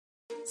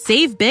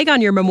Save big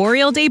on your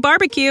Memorial Day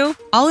barbecue,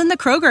 all in the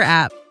Kroger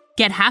app.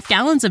 Get half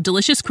gallons of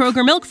delicious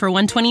Kroger milk for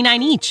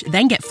 $1.29 each.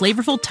 Then get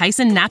flavorful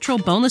Tyson natural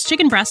boneless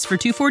chicken breasts for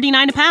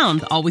 $2.49 a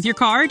pound, all with your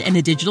card and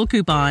a digital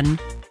coupon.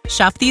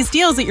 Shop these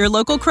deals at your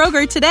local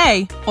Kroger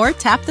today, or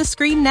tap the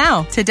screen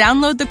now to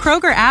download the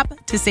Kroger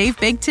app to save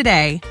big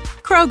today.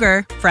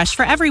 Kroger, fresh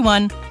for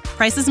everyone.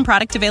 Prices and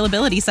product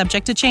availability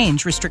subject to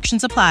change.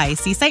 Restrictions apply.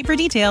 See site for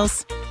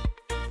details.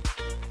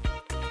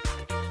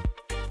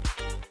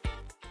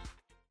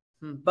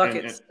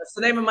 Buckets. That's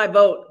the name of my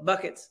boat.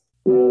 Buckets.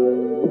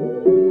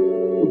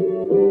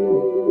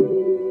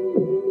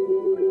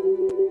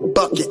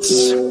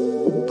 Buckets.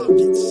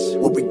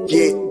 What we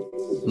get.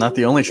 Not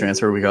the only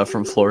transfer we got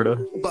from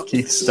Florida.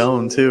 Keith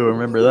Stone, too.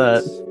 Remember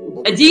that.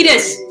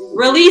 Adidas,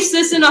 release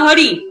this in a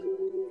hoodie.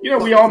 You know,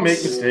 we all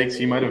make mistakes.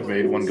 He might have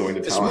made one going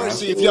to Tallahassee.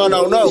 Mercy if y'all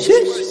don't know.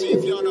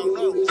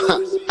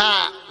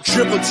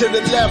 Dribble to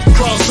the left,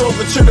 cross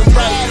over to the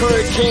right.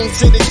 Hurricane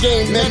to the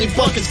game, many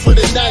buckets for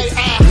the night.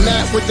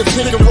 Matt with the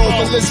pick and roll,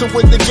 Melissa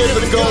with the give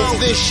and go.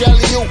 This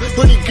Jalil,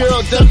 pretty girl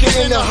dunking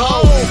in the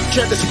hole.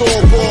 Check the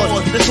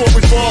scoreboard, this what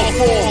we fall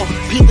for.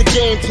 Peep the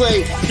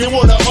gameplay, they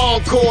want an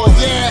encore.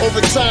 Yeah,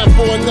 overtime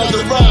for another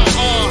round.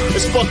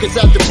 It's buckets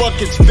after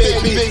buckets,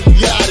 baby.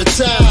 You out of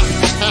time.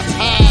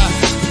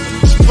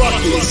 It's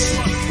buckets.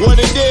 What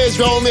it is,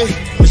 homie,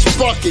 it's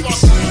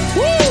buckets.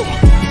 Woo!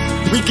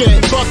 We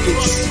get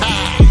buckets.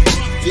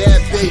 Yeah,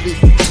 baby,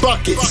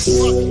 buckets.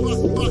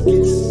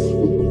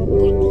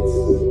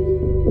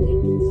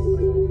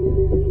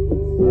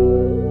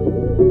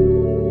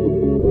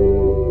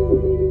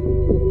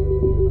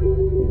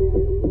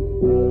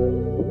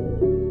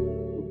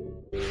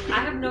 I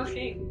have no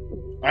shame.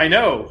 I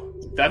know.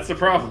 That's the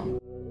problem.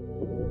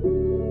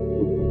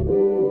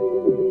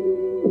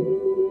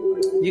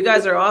 You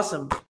guys are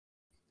awesome.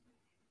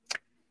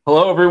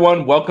 Hello,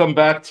 everyone. Welcome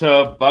back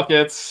to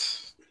Buckets.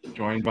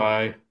 Joined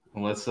by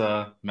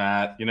Melissa,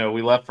 Matt. You know,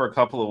 we left for a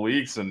couple of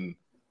weeks and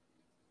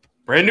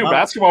brand new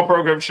basketball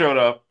program showed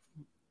up.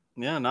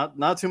 Yeah,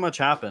 not too much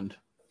happened.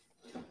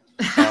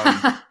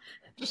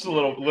 Just a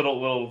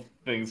little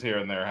things here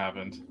and there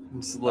happened.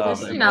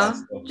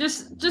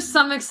 Just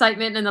some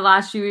excitement in the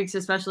last few weeks,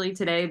 especially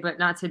today, but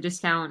not to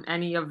discount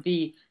any of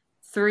the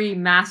 3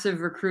 massive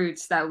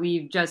recruits that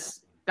we've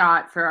just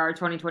got for our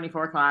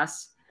 2024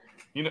 class.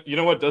 You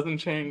know what doesn't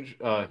change?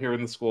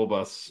 Hearing the school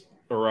bus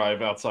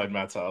arrive outside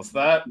Matt's house.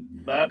 That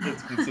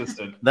is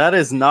consistent. That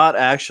is not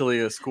actually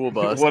a school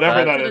bus.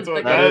 Whatever that is.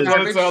 That is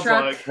what it sounds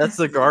like. That's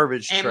the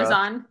garbage truck.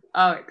 Amazon?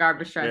 Oh,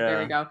 garbage truck. Yeah. There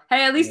we go.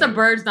 Hey, at least a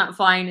bird's not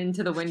flying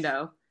into the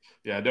window.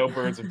 Yeah, no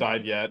birds have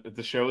died yet.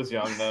 The show is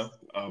young, though.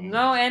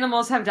 No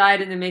animals have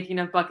died in the making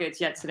of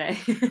buckets yet today.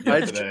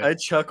 I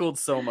chuckled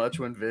so much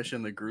when Vish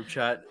in the group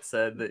chat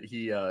said that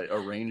he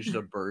arranged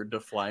a bird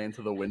to fly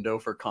into the window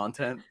for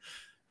content.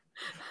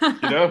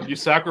 You know, you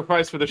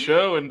sacrifice for the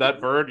show, and that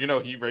bird, you know,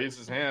 he raised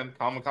his hand.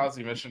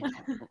 Kamikaze mission.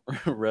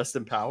 Rest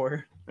in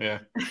power. Yeah.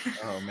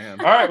 Oh man.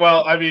 All right.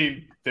 Well, I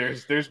mean,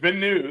 there's been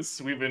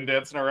news. We've been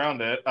dancing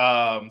around it.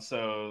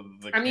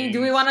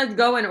 Do we want to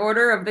go in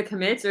order of the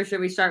commits, or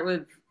should we start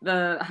with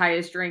the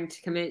highest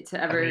ranked commit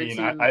to ever?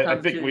 I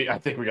think we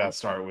got to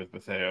start with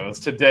Bethea. It's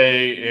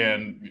today,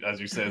 and as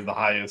you said, the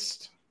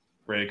highest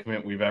rated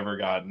commit we've ever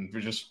gotten.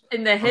 We're just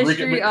in the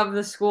history of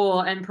the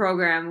school and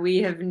program, we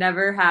have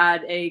never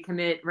had a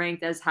commit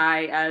ranked as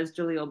high as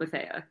Jalil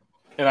Bethea.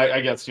 And I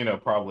guess, you know,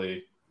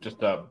 probably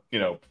just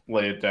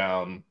lay it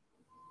down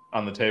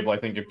on the table. I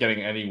think if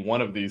getting any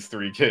one of these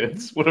 3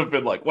 kids would have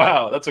been like,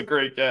 wow, that's a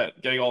great get.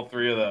 Getting all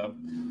 3 of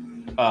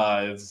them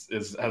has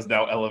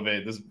now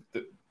elevated this.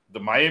 The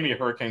Miami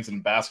Hurricanes in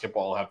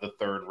basketball have the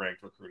 3rd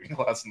ranked recruiting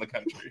class in the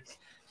country.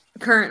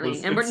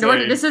 Currently, and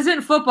this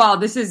isn't football.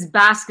 This is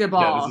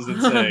basketball. Yeah, this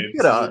is insane.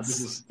 Look at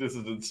us. This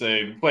is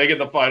insane. Playing in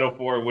the Final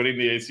Four, winning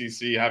the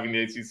ACC, having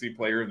the ACC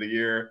Player of the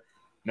Year,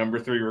 number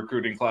 3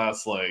 recruiting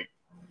class. Like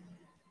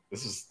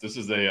this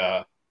is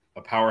a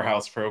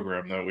powerhouse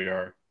program that we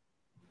are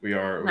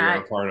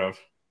a part of.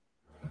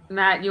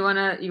 Matt, you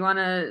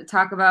wanna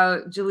talk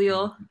about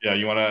Jalil? Yeah,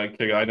 you wanna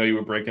kick. I know you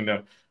were breaking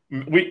down.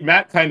 We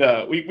kind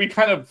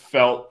of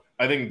felt.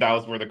 I think that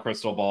was where the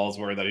crystal balls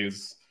were, that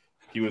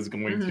he was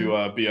going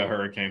to be a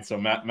Hurricane. So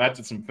Matt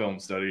did some film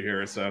study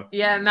here. So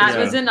yeah, Matt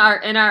was in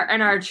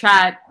our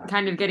chat,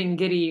 kind of getting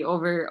giddy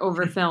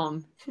over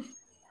film.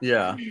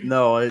 Yeah,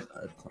 no,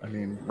 I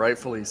mean,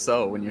 rightfully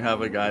so. When you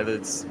have a guy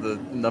that's the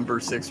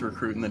number 6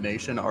 recruit in the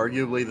nation,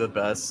 arguably the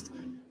best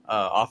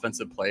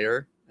offensive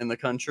player in the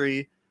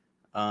country,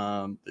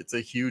 it's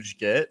a huge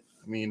get.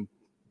 I mean,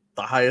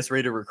 the highest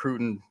rated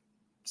recruit in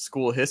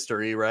school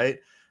history, right?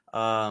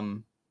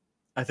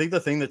 I think the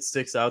thing that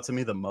sticks out to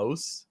me the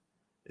most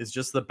is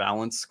just the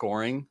balanced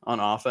scoring on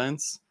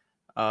offense.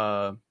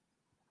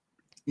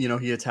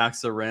 He attacks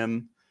the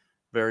rim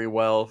very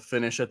well,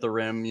 finish at the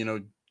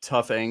rim,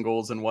 tough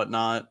angles and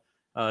whatnot.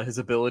 His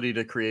ability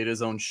to create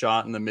his own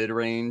shot in the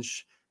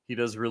mid-range, he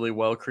does really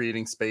well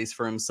creating space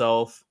for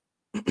himself.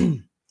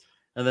 And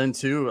then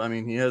too, I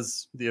mean, he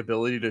has the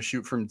ability to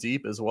shoot from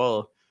deep as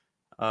well.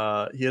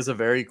 He has a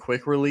very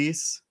quick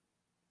release.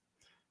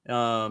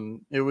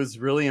 It was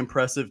really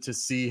impressive to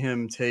see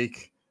him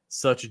take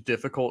such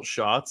difficult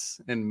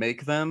shots and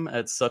make them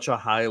at such a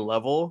high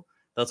level.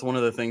 That's one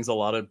of the things a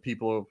lot of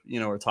people,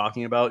 are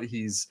talking about.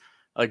 He's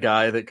a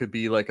guy that could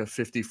be like a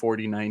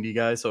 50-40-90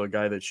 guy. So a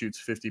guy that shoots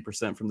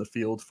 50% from the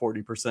field,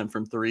 40%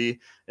 from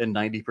three, and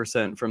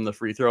 90% from the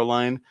free throw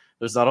line.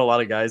 There's not a lot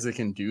of guys that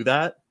can do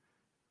that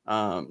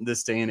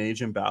this day and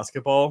age in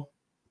basketball.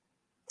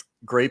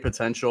 Great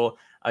potential.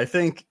 I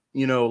think,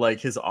 like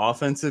his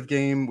offensive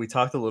game, we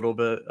talked a little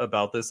bit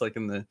about this like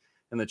in the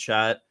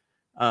chat.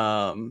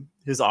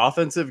 His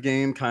offensive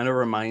game kind of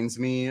reminds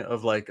me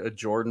of like a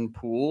Jordan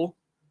Poole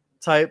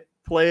type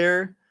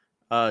player.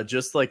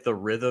 Just like the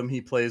rhythm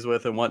he plays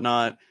with and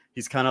whatnot.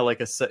 He's kind of like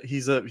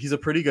he's a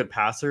pretty good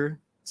passer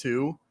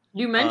too.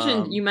 You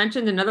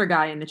mentioned another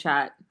guy in the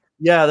chat.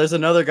 Yeah, there's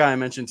another guy I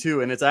mentioned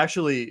too, and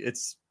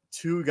it's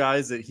two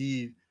guys that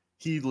he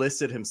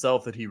listed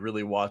himself that he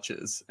really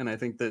watches, and I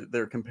think that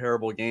they're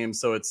comparable games.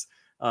 So it's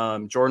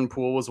Jordan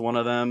Poole was one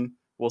of them.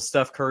 Well,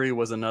 Steph Curry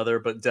was another,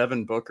 but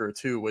Devin Booker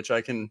too, which I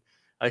can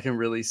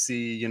really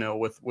see,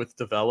 with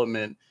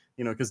development.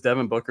 Because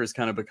Devin Booker's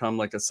kind of become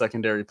like a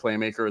secondary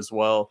playmaker as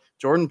well.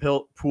 Jordan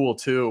Poole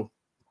too.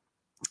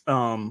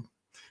 And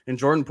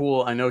Jordan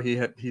Poole, I know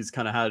he's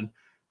kind of had.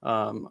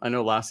 I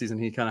know last season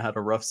he kind of had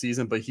a rough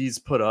season, but he's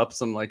put up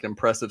some like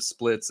impressive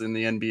splits in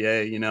the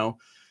NBA.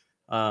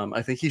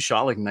 I think he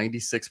shot like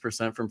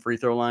 96% from free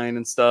throw line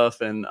and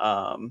stuff, and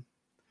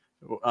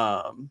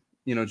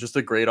just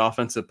a great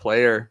offensive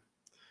player.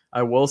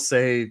 I will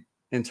say,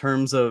 in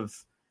terms of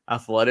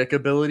athletic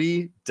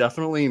ability,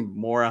 definitely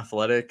more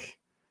athletic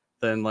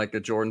than like a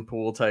Jordan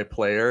Poole type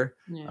player.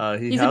 Yeah.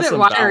 He's a bit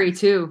wiry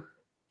too.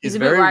 He's a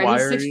bit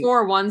wiry. He's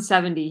 6'4",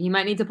 170. He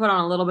might need to put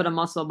on a little bit of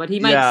muscle, but he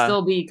might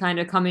still be kind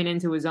of coming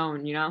into his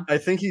own, I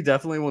think he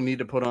definitely will need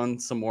to put on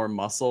some more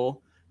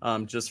muscle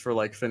just for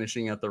like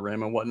finishing at the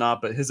rim and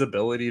whatnot. But his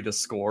ability to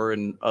score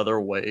in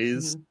other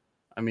ways,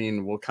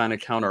 will kind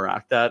of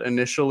counteract that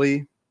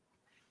initially.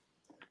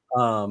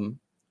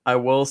 I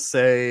will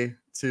say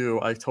too,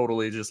 I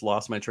totally just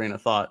lost my train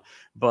of thought,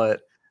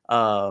 but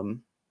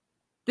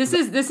This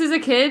is a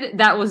kid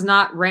that was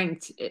not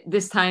ranked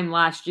this time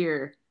last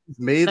year.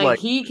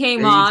 He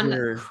came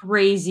on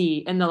crazy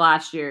in the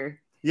last year.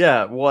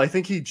 Yeah, well, I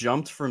think he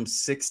jumped from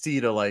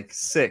 60 to like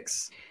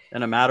 6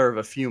 in a matter of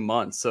a few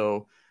months.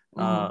 So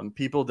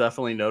people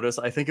definitely noticed.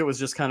 I think it was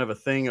just kind of a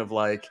thing of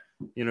like,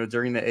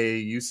 during the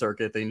AAU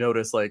circuit, they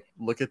noticed like,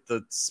 look at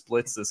the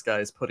splits this guy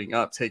is putting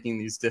up, taking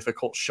these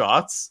difficult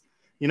shots.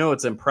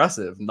 It's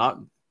impressive.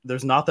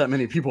 There's not that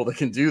many people that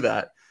can do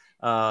that.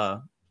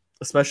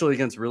 Especially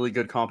against really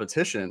good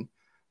competition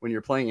when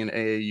you're playing in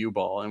AAU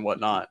ball and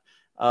whatnot.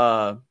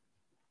 I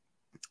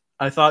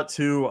think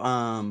too,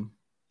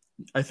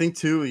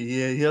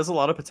 he has a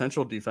lot of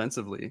potential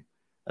defensively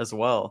as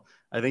well.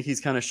 I think he's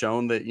kind of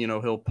shown that,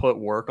 he'll put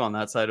work on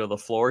that side of the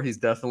floor. He's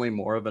definitely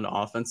more of an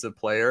offensive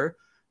player,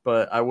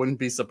 but I wouldn't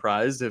be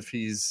surprised if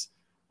he's,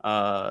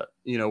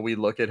 we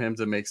look at him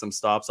to make some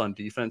stops on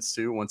defense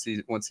too, once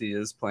he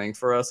is playing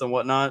for us and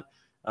whatnot.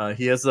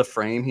 He has the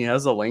frame. He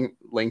has a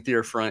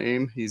lengthier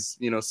frame. He's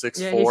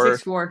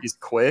 6'4". He's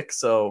quick,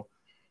 so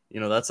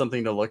that's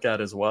something to look at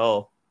as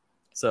well.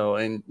 So,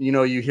 and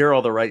you hear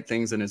all the right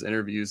things in his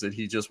interviews that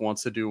he just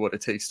wants to do what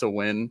it takes to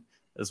win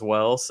as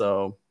well.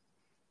 So,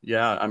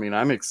 yeah,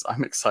 I'm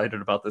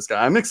excited about this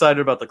guy. I'm excited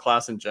about the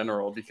class in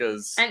general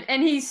because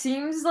and he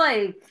seems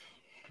like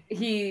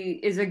he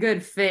is a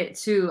good fit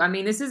too.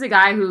 This is a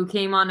guy who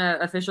came on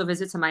an official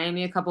visit to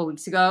Miami a couple of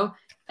weeks ago.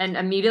 And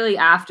immediately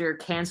after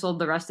canceled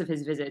the rest of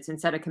his visits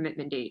and set a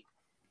commitment date.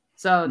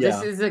 So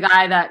this is a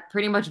guy that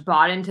pretty much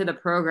bought into the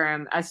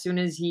program as soon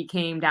as he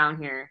came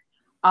down here.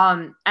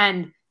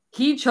 And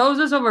he chose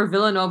us over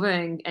Villanova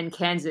and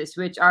Kansas,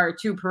 which are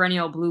two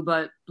perennial blue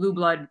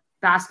blood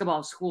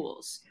basketball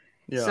schools.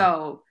 Yeah.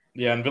 So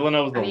and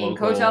Villanova's the local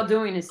Coach L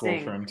doing his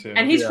thing. For him too.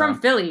 And he's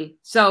from Philly.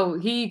 So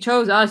he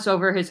chose us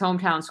over his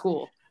hometown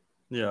school.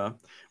 Yeah.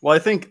 Well, I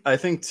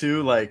think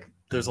too, like,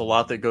 there's a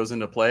lot that goes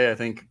into play. I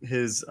think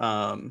his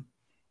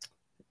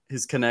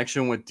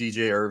connection with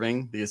DJ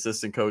Irving, the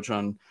assistant coach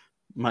on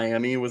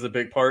Miami, was a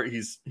big part.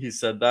 He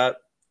said that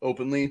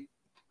openly.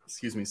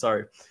 Excuse me,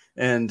 sorry.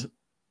 And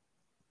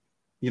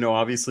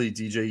obviously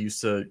DJ used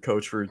to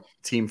coach for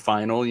Team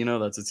Final.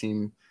 That's a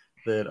team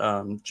that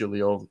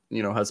Jalil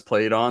has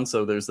played on.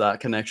 So there's that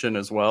connection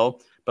as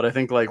well. But I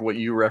think like what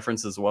you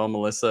referenced as well,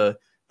 Melissa,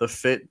 the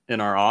fit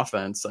in our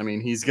offense.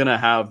 He's gonna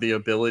have the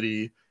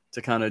ability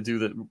to kind of do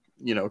the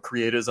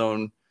create his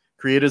own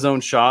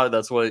shot.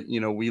 That's what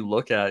we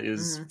look at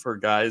is for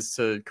guys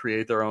to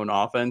create their own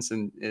offense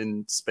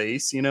in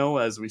space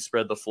as we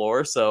spread the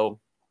floor. So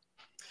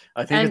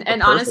I think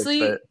and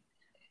honestly fit.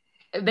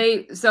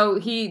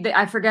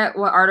 I forget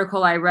what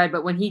article I read,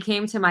 but when he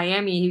came to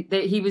Miami,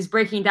 he was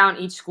breaking down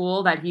each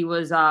school that he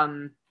was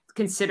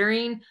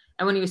considering,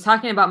 and when he was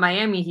talking about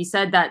Miami, he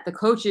said that the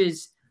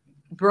coaches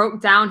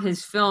broke down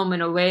his film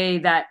in a way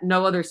that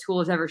no other school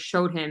has ever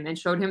showed him, and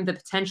showed him the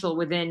potential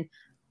within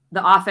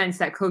the offense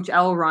that Coach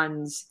L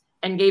runs,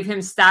 and gave him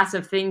stats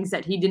of things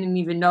that he didn't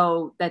even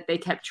know that they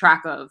kept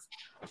track of.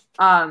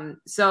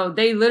 So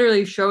they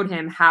literally showed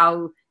him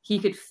how he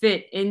could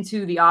fit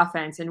into the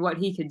offense and what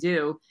he could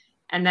do.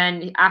 And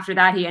then after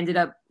that, he ended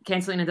up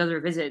canceling another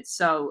visit.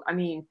 So, I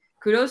mean,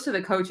 kudos to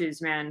the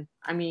coaches, man.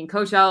 I mean,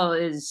 Coach L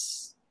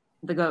is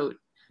the GOAT.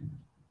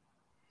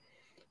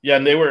 Yeah,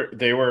 and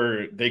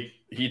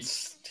he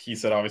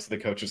said obviously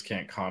the coaches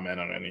can't comment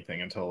on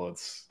anything until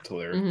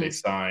they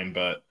sign,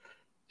 but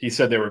he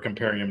said they were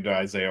comparing him to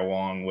Isaiah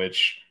Wong,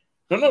 which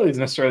I don't know if he's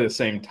necessarily the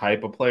same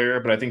type of player,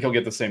 but I think he'll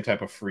get the same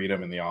type of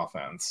freedom in the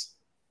offense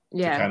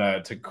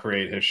to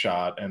create his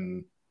shot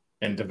and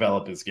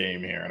develop his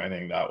game here. And I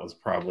think that was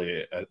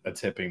probably a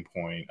tipping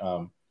point.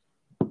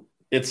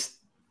 It's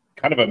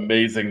kind of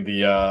amazing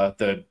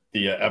the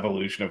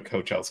evolution of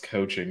Coach L's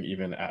coaching,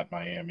 even at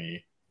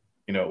Miami.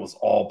 You know, it was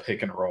all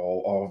pick and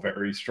roll, all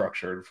very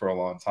structured for a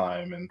long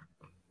time. And,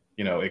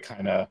 you know, it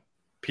kind of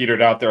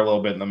petered out there a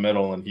little bit in the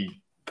middle, and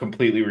he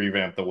completely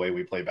revamped the way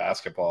we play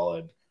basketball.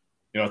 And,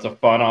 you know, it's a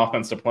fun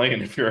offense to play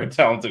in if you're a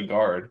talented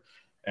guard.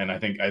 And I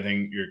think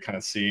you're kind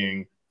of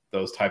seeing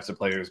those types of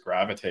players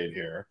gravitate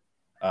here.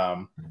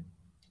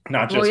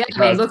 Not just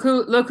I mean,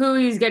 look who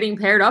he's getting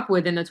paired up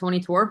with in the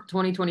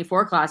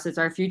 2024 class. It's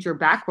our future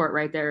backcourt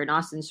right there in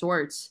Austin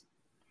Schwartz.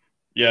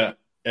 Yeah.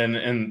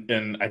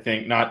 And I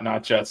think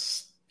not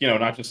just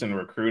in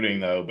recruiting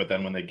though, but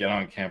then when they get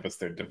on campus,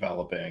 they're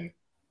developing.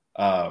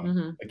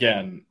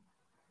 Again,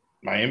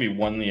 Miami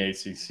won the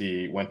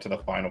ACC, went to the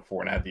Final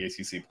Four, and had the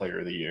ACC Player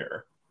of the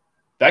Year.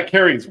 That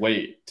carries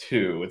weight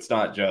too. It's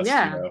not just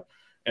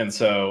and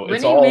so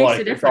it's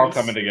all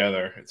coming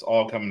together. It's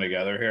all coming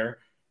together here,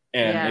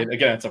 and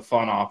it's a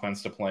fun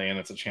offense to play in.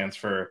 It's a chance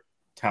for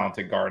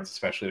talented guards,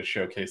 especially to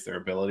showcase their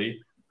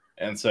ability.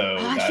 And so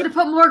I should have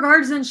put more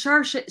guards than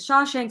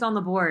Shawshank on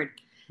the board.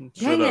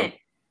 Dang it.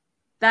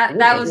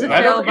 That was a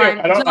fail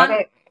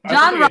by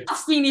John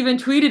Rothstein even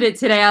tweeted it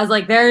today. I was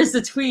like, there's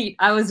the tweet.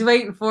 I was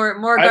waiting for it.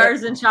 More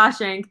guards than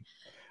Shawshank.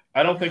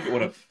 I don't think it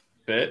would have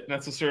fit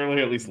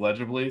necessarily, at least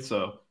legibly.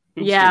 So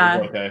Hoop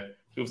School is okay.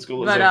 Hoop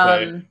School is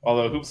okay.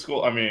 Although Hoop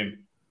School, I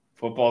mean,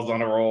 football's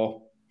on a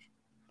roll.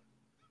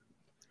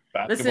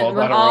 Listen,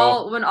 when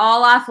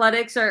all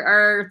athletics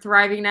are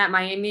thriving at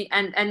Miami,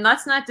 and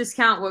let's not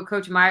discount what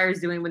Coach Meyer is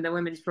doing with the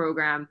women's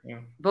program. Yeah.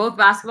 Both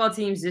basketball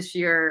teams this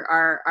year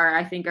are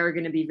I think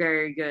going to be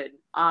very good.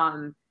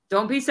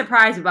 Don't be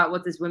surprised about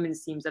what this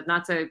women's team's up.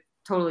 Not to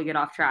totally get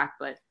off track,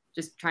 but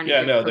just trying to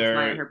give Coach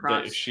Meyer her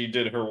props. She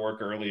did her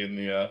work early in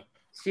the.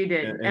 She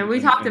did, and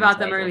we talked about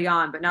them early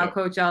on. But now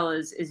Coach L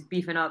is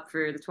beefing up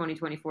for the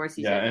 2024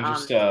 season. Yeah, and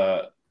just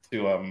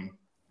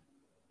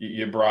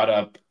you brought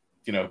up.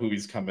 You know who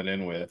he's coming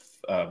in with,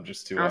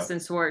 just to Austin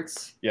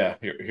Schwartz. Yeah,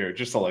 here,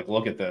 just to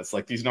look at this.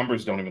 Like these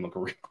numbers don't even look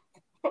real.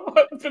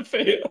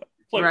 Bethea.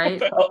 Right?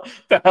 What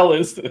the hell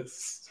is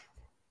this?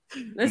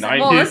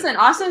 Listen,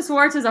 Austin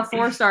Schwartz is a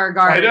 4-star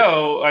guard. I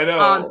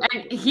know.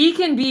 And he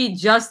can be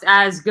just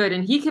as good.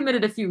 And he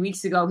committed a few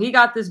weeks ago. He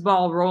got this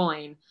ball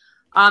rolling.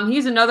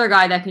 He's another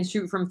guy that can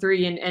shoot from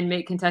 3 and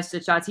make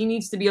contested shots. He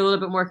needs to be a little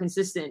bit more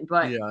consistent,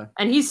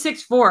 and he's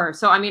 6'4".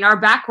 So I mean, our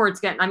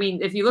backcourt's getting. I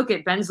mean, if you look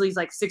at Bensley's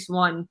like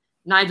 6'1",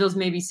 Nigel's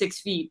maybe 6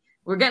 feet.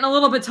 We're getting a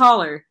little bit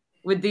taller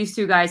with these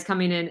two guys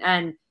coming in.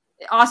 And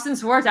Austin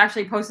Schwartz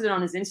actually posted it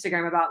on his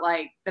Instagram about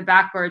like the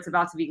backcourt's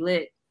about to be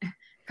lit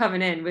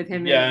coming in with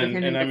him.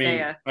 And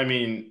I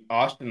mean,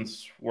 Austin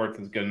Schwartz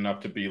is good enough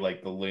to be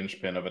like the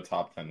linchpin of a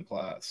top 10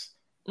 class,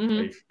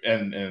 and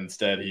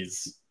instead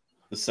he's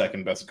the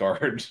second best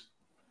guard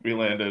we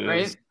landed.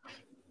 Right.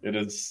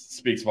 It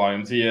speaks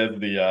volumes. He is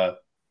the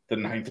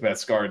 9th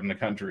best guard in the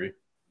country,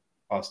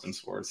 Austin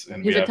Schwartz,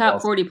 and he's a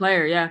top 40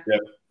 player. Yeah.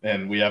 Yep.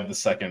 And we have the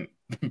second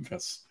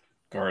best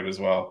guard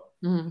as well.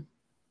 Mm-hmm.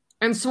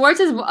 And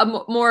Schwartz is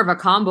more of a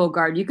combo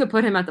guard. You could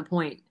put him at the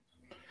point.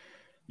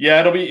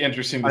 Yeah, it'll be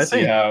interesting to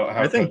see how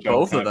I think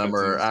both of them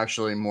are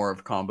actually more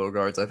of combo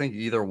guards. I think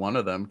either one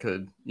of them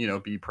could,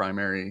 be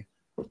primary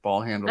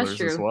ball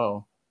handlers as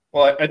well.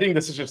 Well, I think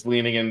this is just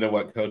leaning into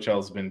what Coach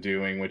L's been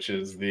doing, which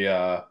is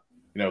the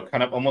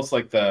kind of almost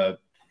like the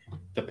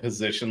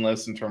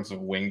positionless in terms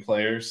of wing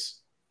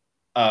players.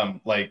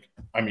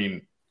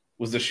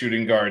 Was the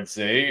shooting guard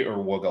Zay or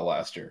Wooga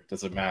last year?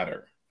 Does it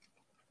matter?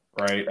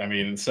 Right? I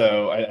mean,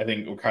 so I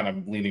think we're kind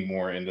of leaning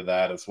more into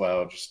that as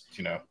well. Just,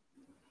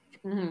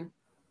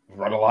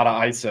 run a lot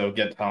of ISO,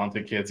 get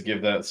talented kids,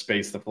 give that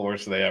space the floor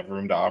so they have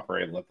room to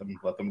operate, let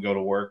them go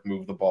to work,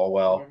 move the ball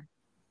well,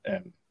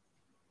 and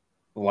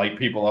light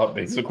people up,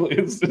 basically.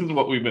 This is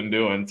what we've been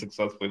doing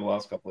successfully the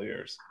last couple of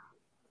years.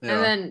 Yeah.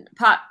 And then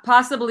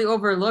possibly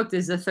overlooked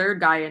is the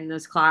third guy in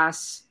this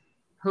class,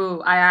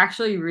 who I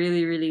actually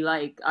really, really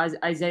like,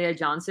 Isaiah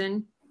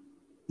Johnson.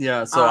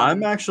 Yeah, so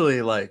I'm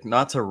actually,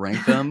 not to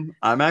rank them,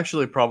 I'm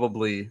actually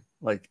probably,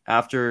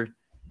 after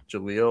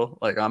Jalil,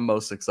 I'm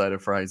most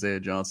excited for Isaiah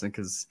Johnson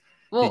because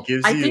I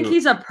think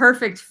he's a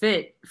perfect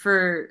fit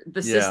for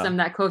the system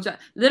that Coach...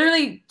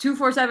 Literally,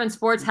 247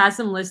 Sports has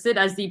him listed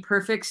as the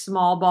perfect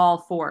small ball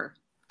 4.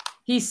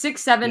 He's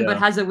 6'7", but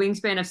has a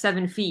wingspan of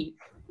 7 feet.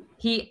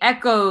 He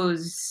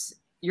echoes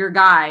your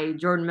guy,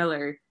 Jordan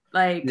Miller.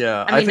 Like,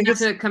 Yeah, I mean, think not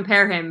to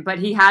compare him, but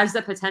he has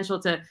the potential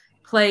to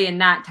play in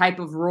that type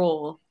of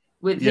role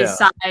with his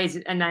size.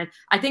 And then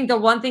I think the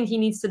one thing he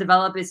needs to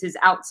develop is his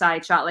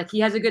outside shot. Like, he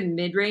has a good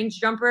mid-range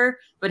jumper,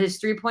 but his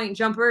 3-point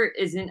jumper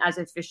isn't as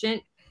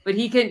efficient. But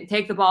he can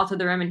take the ball to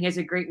the rim, and he has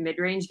a great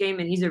mid-range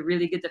game, and he's a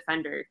really good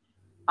defender.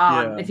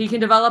 If he can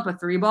develop a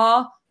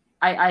 3-ball,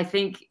 I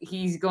think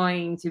he's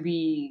going to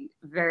be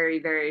very,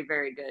 very,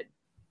 very good.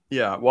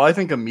 Yeah, well, I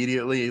think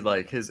immediately,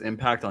 like, his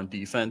impact on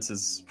defense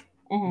is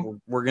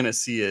we're going to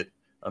see it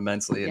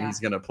immensely, and he's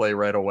going to play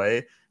right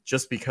away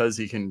just because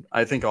he can.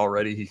 I think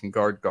already he can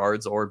guard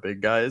guards or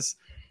big guys.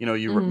 You know,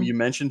 you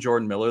mentioned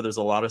Jordan Miller. There's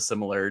a lot of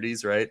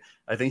similarities, right?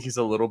 I think he's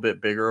a little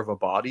bit bigger of a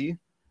body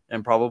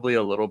and probably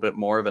a little bit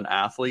more of an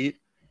athlete.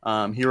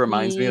 He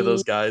reminds me of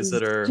those guys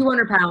that are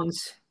 200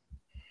 pounds.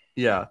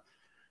 Yeah.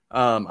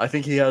 I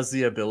think he has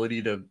the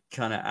ability to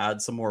kind of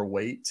add some more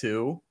weight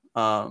too.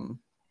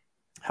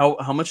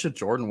 How much did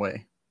Jordan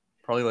weigh?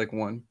 Probably like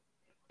one.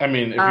 I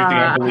mean, if you think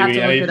I'm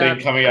believing anything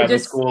coming out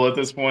of school at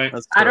this point,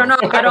 I don't know.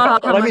 I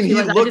don't know how much he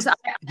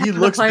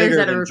looks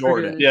bigger than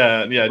Jordan.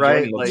 Yeah,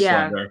 right. Jordan looks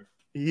slender.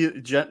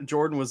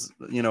 Jordan was,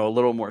 a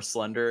little more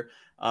slender.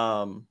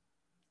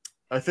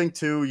 I think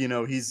too,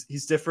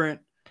 he's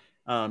different.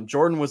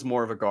 Jordan was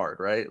more of a guard,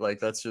 right? Like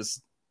that's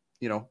just,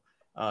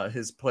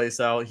 his play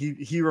style.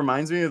 He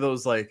reminds me of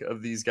those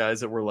of these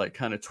guys that were like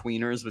kind of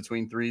tweeners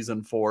between 3s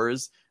and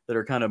 4s that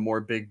are kind of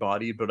more big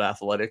bodied but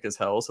athletic as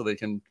hell, so they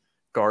can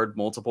guard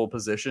multiple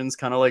positions.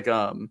 Kind of like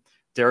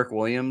Derek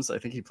Williams. I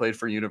think he played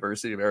for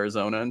University of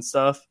Arizona and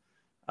stuff.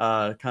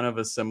 Kind of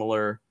a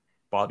similar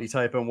body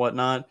type and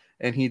whatnot.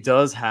 And he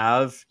has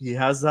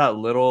that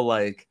little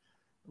like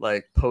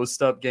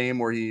post up game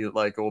where he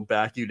will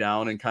back you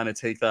down and kind of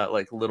take that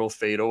little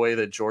fadeaway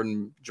that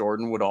Jordan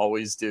would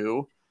always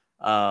do.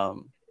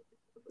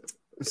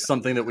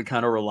 Something that we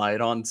kind of relied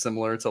on,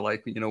 similar to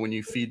when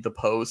you feed the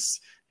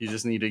posts, you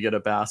just need to get a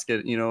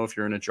basket, if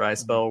you're in a dry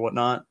spell or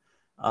whatnot.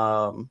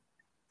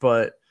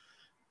 But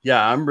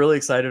yeah, I'm really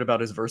excited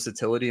about his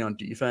versatility on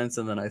defense.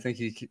 And then I think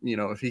he,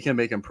 if he can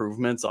make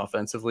improvements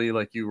offensively,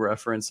 like you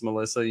referenced,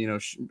 Melissa,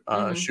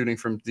 shooting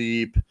from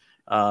deep,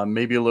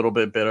 maybe a little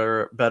bit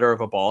better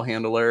of a ball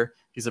handler.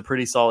 He's a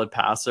pretty solid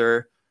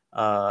passer.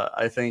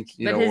 I think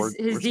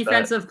his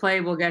defensive play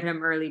will get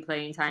him early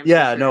playing time.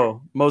 Yeah,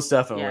 no, most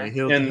definitely.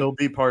 Yeah. He'll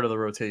be part of the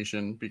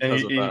rotation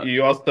because of that.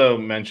 You also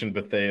mentioned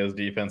Bethea's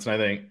defense, and I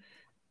think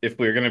if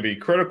we're going to be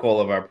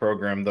critical of our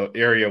program, the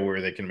area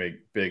where they can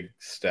make big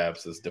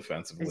steps is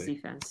defensively. His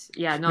defense,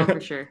 yeah, no, for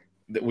sure.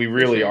 We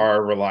really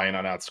are relying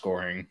on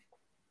outscoring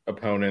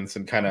opponents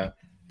and kind of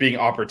being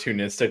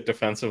opportunistic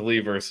defensively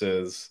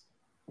versus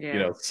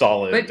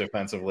solid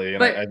defensively,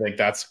 and I think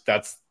that's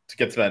to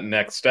get to that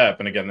next step.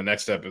 And again, the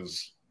next step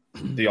is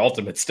the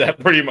ultimate step,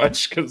 pretty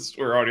much, because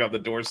we're already on the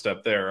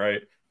doorstep there,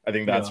 right? I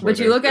think that's. But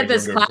you look at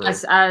this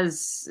class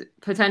as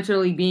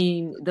potentially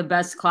being the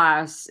best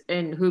class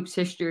in hoops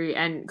history,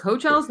 and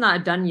Coach L's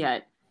not done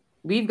yet.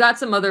 We've got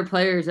some other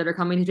players that are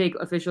coming to take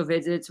official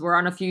visits. We're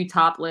on a few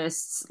top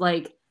lists.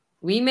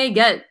 We may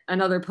get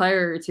another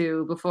player or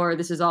two before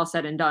this is all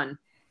said and done.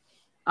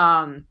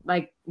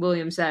 Like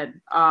William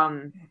said.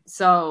 But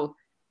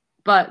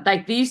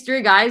these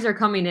 3 guys are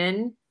coming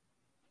in.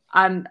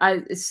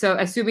 So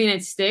assuming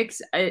it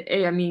sticks,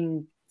 I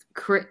mean,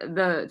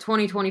 the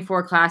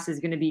 2024 class is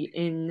going to be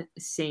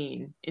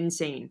insane.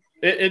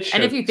 It should.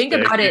 And if you think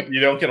about it, you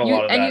don't get a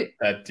lot of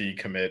that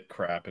decommit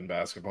crap in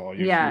basketball.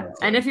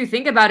 And if you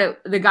think about it,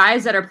 the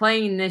guys that are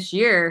playing this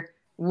year,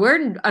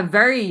 we're a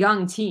very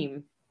young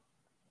team.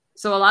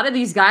 So a lot of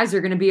these guys are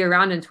going to be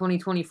around in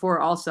 2024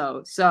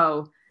 also.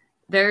 So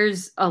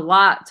there's a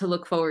lot to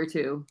look forward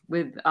to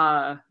with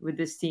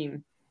this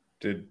team.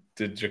 Did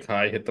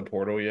Jakai hit the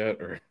portal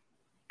yet, or?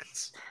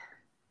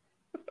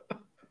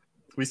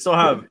 We still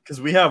have,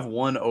 because we have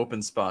one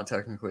open spot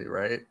technically,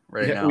 right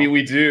now.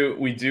 We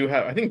do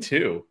have, I think,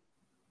 2.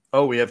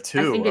 Oh, we have 2.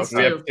 I think it's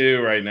we have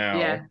 2 right now.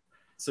 Yeah.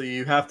 So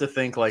you have to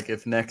think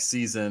if next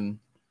season,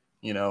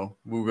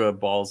 Wooga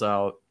balls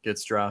out,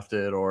 gets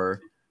drafted,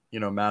 or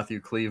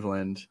Matthew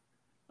Cleveland.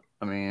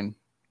 I mean,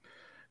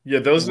 yeah,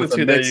 those are the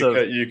 2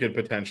 that you could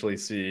potentially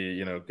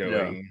see,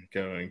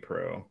 going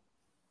pro.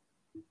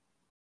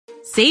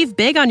 Save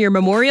big on your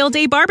Memorial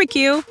Day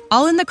barbecue,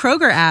 all in the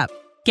Kroger app.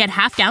 Get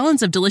half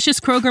gallons of delicious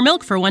Kroger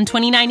milk for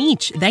 $1.29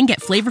 each. Then get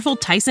flavorful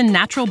Tyson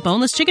natural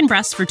boneless chicken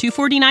breasts for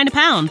 $2.49 a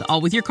pound,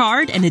 all with your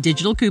card and a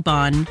digital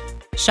coupon.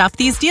 Shop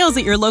these deals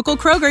at your local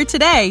Kroger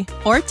today,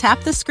 or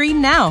tap the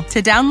screen now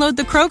to download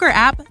the Kroger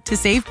app to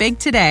save big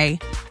today.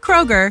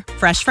 Kroger,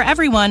 fresh for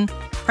everyone.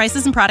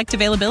 Prices and product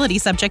availability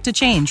subject to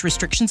change.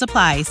 Restrictions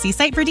apply. See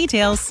site for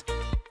details.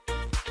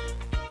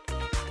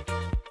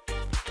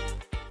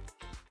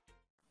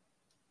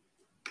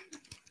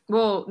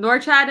 Well,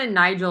 Norchad and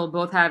Nigel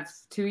both have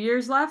 2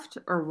 years left,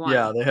 or 1?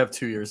 Yeah, they have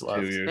 2 years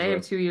left.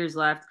 Have 2 years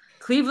left.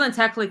 Cleveland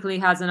technically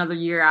has another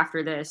year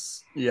after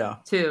this. Yeah.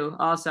 Too,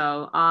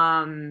 also.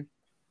 And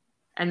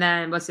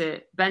then,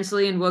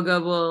 Bensley and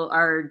Wooga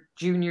are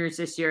juniors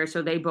this year,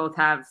 so they both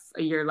have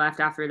a year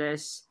left after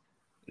this.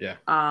 Yeah.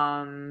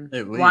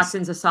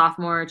 Watson's a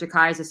sophomore.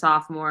 Jakai's a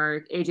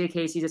sophomore. AJ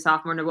Casey's a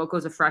sophomore.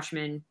 Nwoko's a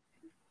freshman.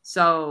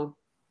 So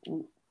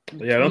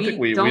yeah, I don't think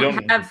we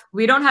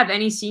don't have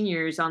any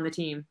seniors on the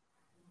team.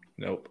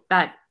 Nope.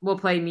 That will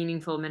play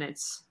meaningful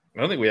minutes. I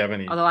don't think we have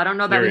any. Although I don't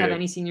know that we have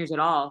any seniors at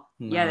all.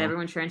 No. Yeah,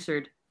 everyone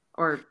transferred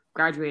or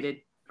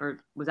graduated or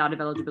was out of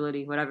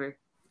eligibility, whatever.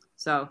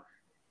 So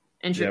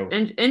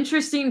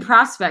interesting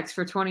prospects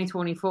for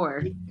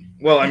 2024.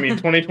 Well, I mean,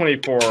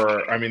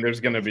 2024. I mean, there's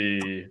going to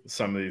be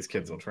some of these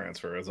kids will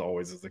transfer, as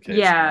always is the case.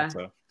 Yeah. Now,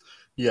 so.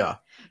 Yeah.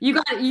 You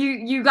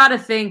got to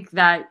think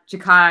that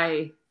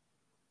Jakai.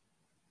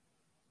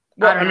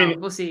 Well,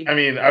 we'll see. I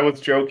mean, I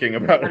was joking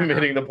about him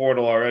hitting the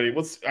portal already.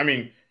 I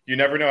mean, you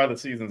never know how the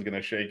season's going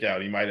to shake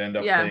out. He might end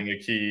up playing a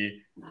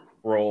key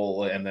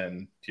role, and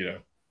then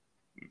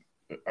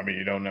I mean,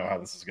 you don't know how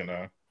this is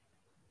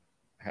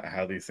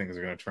how these things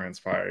are going to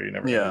transpire. You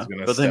never know who's going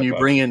to. But then you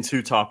bring in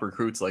 2 top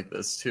recruits like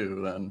this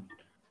too, then.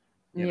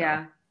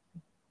 Yeah.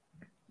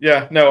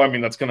 Yeah. No, I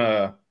mean that's going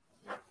to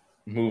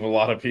move a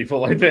lot of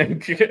people, I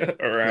think,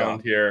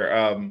 around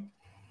here.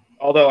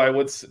 Although I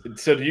would.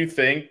 So, do you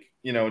think?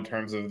 In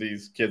terms of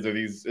these kids,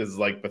 is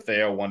like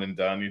Bethea one and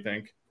done, you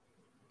think?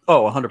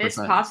 Oh, 100%. It's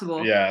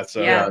possible. Yeah,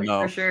 so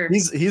for sure.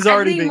 He's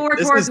already more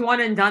towards one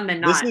and done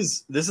than not.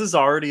 This is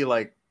already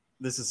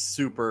this is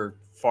super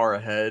far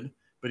ahead,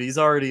 but he's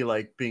already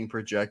being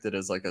projected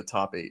as a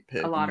top 8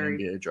 pick in the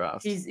NBA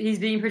draft. He's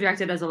being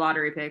projected as a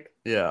lottery pick.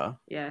 Yeah.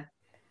 Yeah.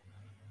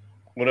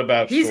 What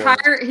about he's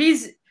higher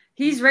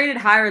he's rated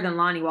higher than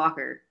Lonnie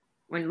Walker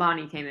when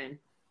Lonnie came in.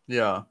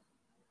 Yeah.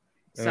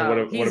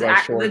 So he's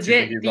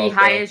legit the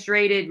highest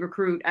rated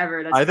recruit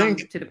ever. That's come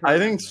to the program. I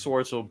think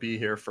Swartz will be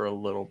here for a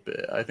little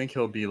bit. I think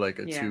he'll be a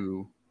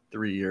 2-3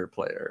 year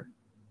player.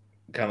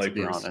 Kind of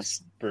like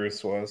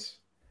Bruce was.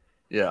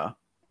 Yeah.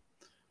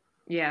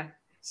 Yeah.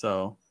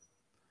 So,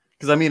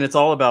 because I mean, it's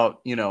all about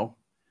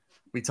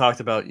we talked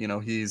about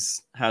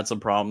he's had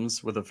some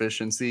problems with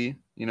efficiency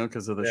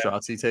because of the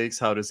shots he takes.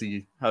 How does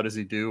he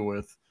do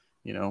with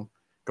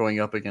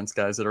going up against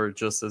guys that are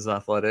just as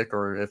athletic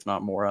or if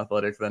not more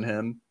athletic than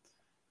him?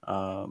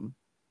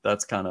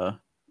 That's kind of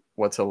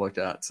what to look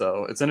at.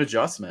 So it's an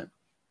adjustment.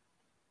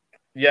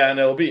 Yeah, and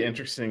it'll be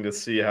interesting to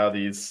see how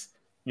these,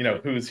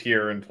 who's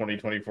here in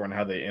 2024 and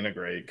how they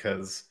integrate,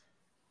 because,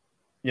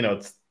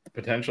 it's the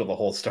potential the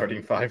whole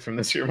starting 5 from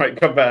this year might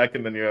come back,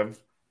 and then you have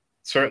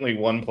certainly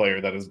one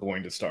player that is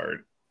going to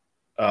start.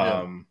 There's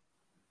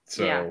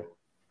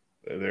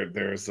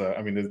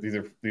I mean,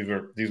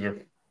 these are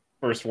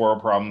first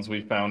world problems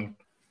we found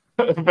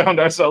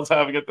ourselves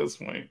having at this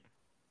point.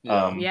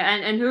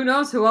 And who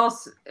knows who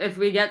else if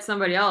we get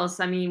somebody else.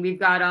 I mean, we've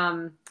got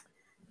I'm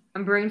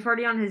brain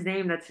farting on his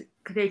name that's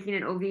taking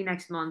an OV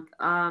next month.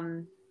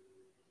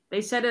 They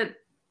said it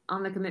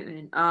on the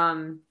commitment.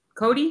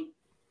 Cody,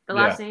 the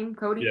last name,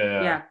 Cody.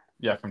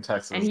 Yeah, from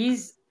Texas. And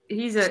he's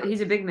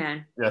a big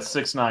man. Yeah,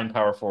 6'9"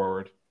 power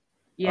forward.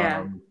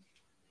 Yeah.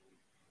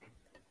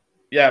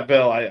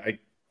 Bill, I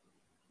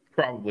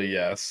probably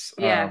yes.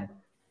 Yeah.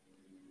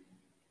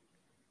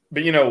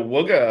 But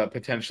Wooga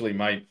potentially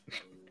might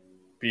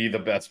be the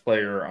best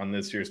player on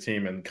this year's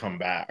team and come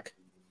back,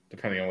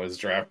 depending on what his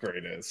draft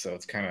grade is. So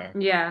it's kind of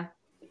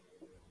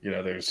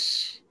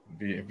there's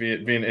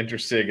being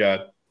interesting.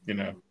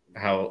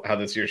 How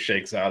this year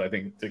shakes out. I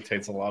think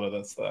dictates a lot of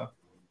this stuff.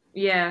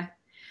 Yeah,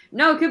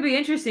 no, it could be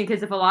interesting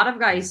because if a lot of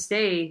guys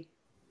stay,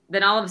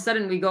 then all of a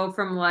sudden we go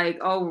from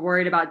we're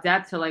worried about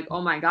depth to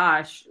oh my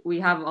gosh, we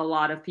have a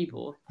lot of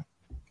people.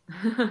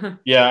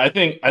 Yeah, I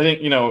think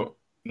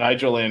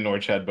Nigel and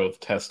Norchad both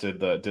tested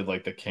did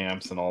the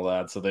camps and all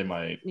that, so they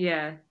might.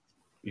 Yeah.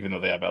 Even though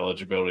they have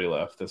eligibility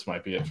left, this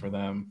might be it for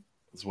them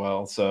as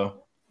well.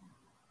 So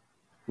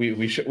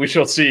we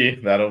shall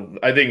see.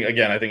 I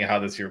think how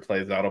this year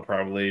plays out will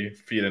probably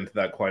feed into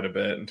that quite a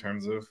bit in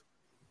terms of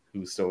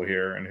who's still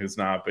here and who's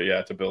not. But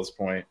yeah, to Bill's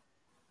point,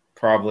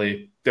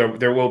 probably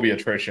there will be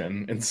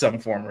attrition in some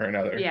form or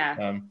another.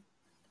 Yeah.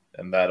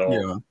 And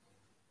that'll.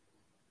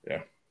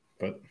 Yeah.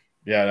 But.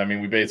 Yeah, I mean,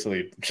 we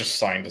basically just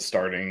signed a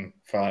starting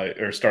 5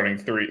 or starting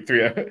three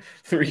kids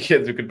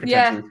who could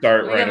potentially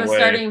start right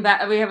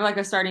away. We have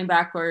a starting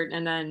backcourt,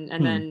 and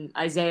then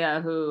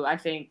Isaiah, who I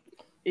think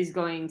is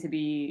going to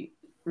be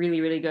really,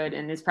 really good,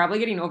 and is probably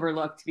getting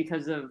overlooked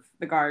because of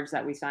the guards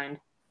that we signed,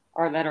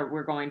 or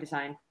we're going to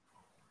sign.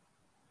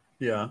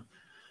 Yeah.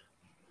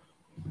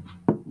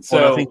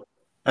 So well,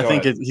 I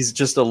think he's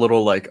just a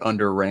little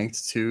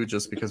underranked too,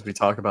 just because we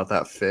talk about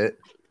that fit,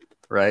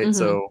 right? Mm-hmm.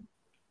 So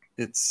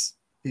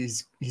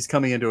he's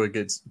coming into a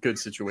good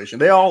situation.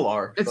 They all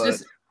are.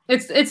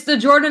 It's the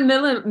Jordan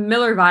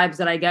Miller vibes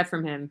that I get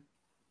from him.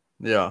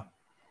 Yeah.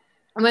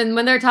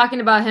 When they're talking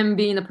about him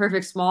being the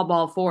perfect small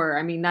ball 4,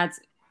 I mean that's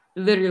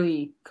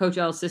literally Coach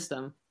L's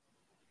system.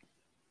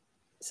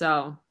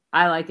 So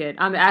I like it.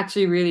 I'm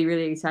actually really,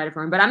 really excited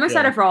for him. But I'm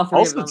excited for all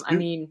 3 of them. I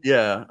mean,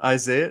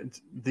 Isaiah,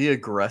 the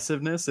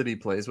aggressiveness that he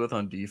plays with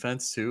on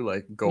defense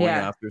too, going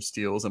after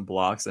steals and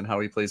blocks, and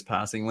how he plays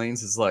passing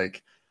lanes is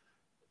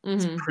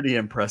It's pretty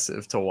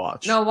impressive to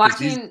watch. No,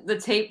 watching the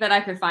tape that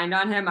I could find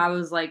on him, I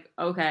was like,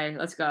 okay,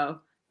 let's go.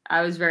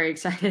 I was very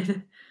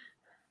excited.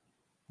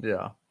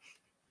 Yeah.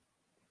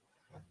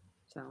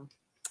 So.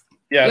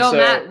 Yeah. Yo, so,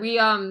 Matt, we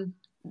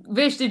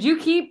Vish, did you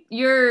keep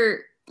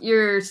your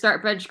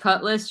start bench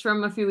cut list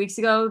from a few weeks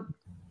ago?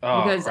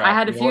 Because crap. I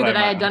had a few that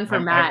I had done for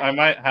Matt. I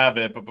might have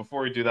it, but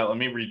before we do that, let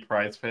me read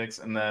Prize Picks,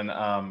 and then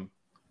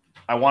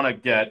I want to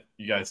get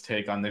you guys'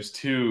 take on. There's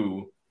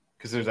two,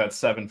 because there's that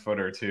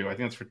 7-footer too. I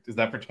think is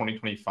that for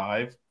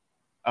 2025?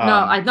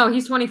 No,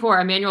 he's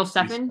 24. Emmanuel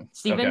Steven.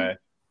 Okay.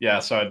 Yeah,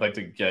 so I'd like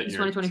to get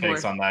your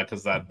takes on that,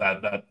 because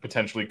that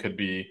potentially could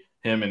be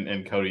him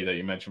and Cody that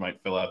you mentioned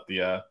might fill out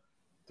the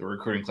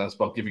recruiting class.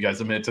 But I'll give you guys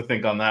a minute to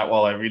think on that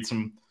while I read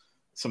some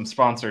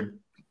sponsored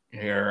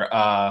here.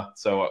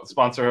 So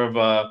sponsor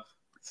of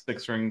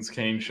Six Rings,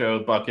 Cane Show,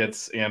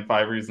 Buckets, and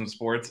 5 Reasons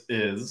Sports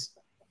is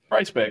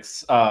Prize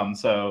Picks.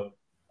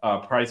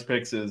 Prize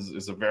Picks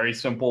is a very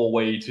simple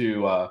way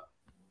to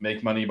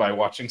make money by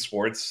watching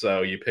sports.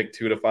 So you pick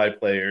 2 to 5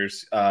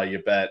 players, you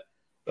bet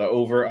the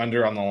over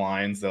under on the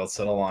lines. They'll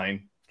set a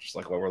line just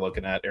like what we're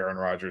looking at. Aaron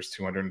Rodgers,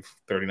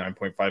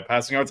 239.5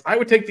 passing yards. I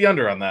would take the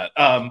under on that.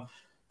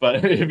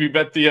 But if you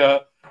bet the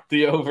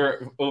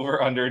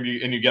over under and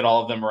you get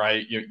all of them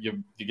right,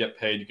 you get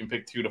paid. You can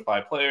pick 2 to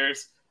 5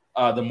 players.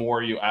 The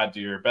more you add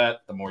to your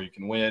bet, the more you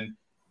can win.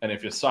 And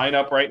if you sign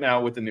up right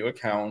now with the new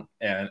account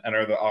and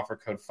enter the offer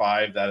code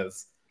 5, that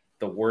is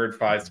the word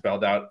 5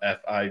 spelled out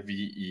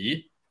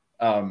FIVE,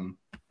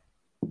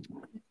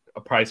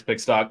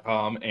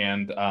 prizepicks.com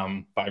and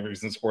 5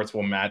 Reasons Sports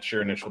will match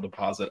your initial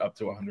deposit up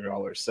to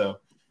 $100. So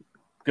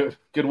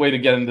good way to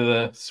get into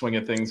the swing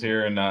of things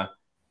here and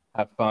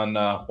have fun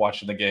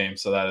watching the game.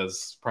 So that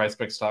is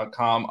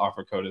prizepicks.com.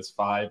 Offer code is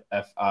 5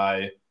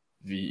 FIVE.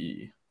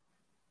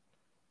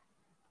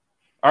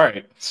 All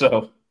right,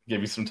 so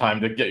give you some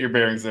time to get your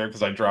bearings there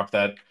because I dropped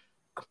that.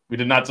 We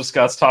did not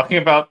discuss talking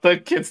about the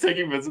kids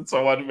taking visits, so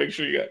I wanted to make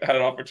sure you had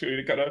an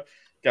opportunity to kind of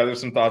gather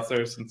some thoughts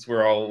there, since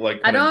we're all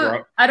like.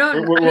 We're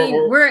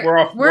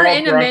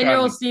in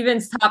Emmanuel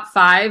Stevens' top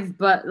 5,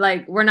 but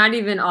like we're not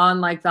even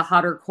on like the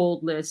hot or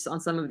cold list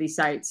on some of these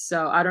sites.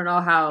 So I don't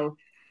know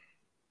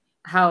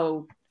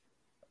how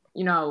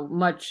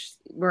much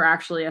we're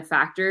actually a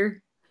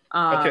factor.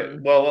 Okay,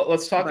 well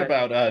let's talk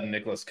about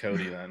Nicholas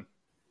Cody then.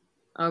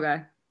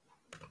 Okay.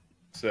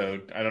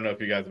 So I don't know if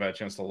you guys have had a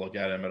chance to look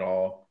at him at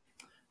all.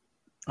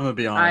 I'm gonna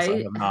be honest, I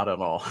have not at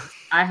all.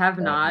 I have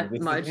not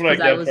much because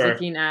I was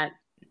looking at.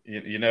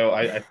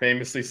 I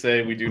famously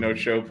say we do no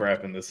show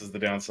prep, and this is the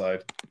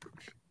downside.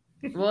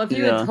 Well, if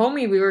you had told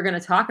me we were going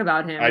to talk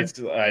about him, I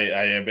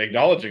am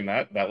acknowledging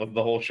that. That was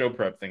the whole show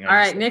prep thing. All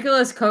right,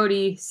 Nicholas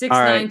Cody,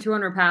 6'9",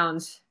 200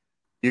 pounds.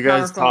 You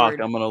guys talk.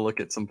 I'm gonna look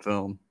at some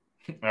film.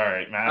 All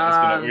right,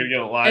 Matt. We're gonna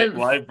get a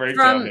live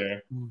breakdown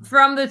here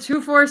from the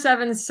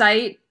 247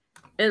 site.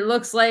 It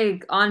looks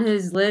like on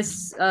his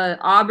list,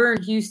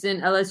 Auburn, Houston,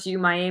 LSU,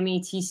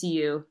 Miami,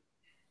 TCU.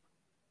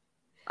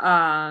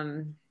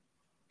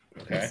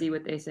 Let's see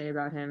what they say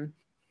about him.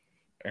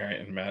 All right,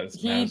 and Matt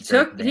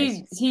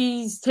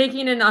he's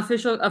taking an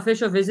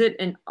official visit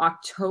in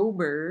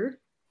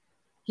October.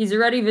 He's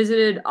already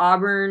visited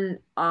Auburn,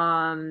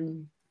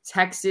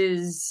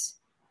 Texas,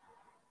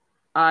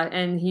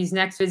 and he's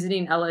next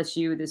visiting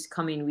LSU this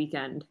coming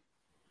weekend.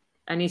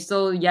 And he's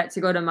still yet to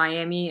go to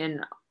Miami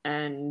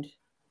and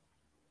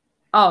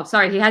oh,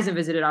 sorry, he hasn't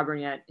visited Auburn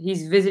yet.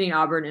 He's visiting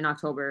Auburn in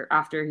October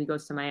after he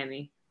goes to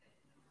Miami.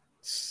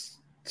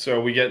 So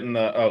are we getting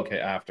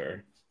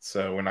after.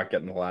 So we're not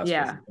getting the last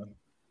visit then.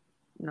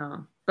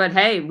 No. But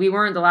hey, we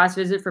weren't the last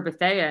visit for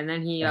Bethea, and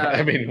then he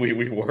I mean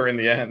we were in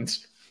the end.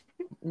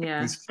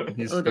 Yeah. He's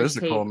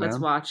physical, man. Let's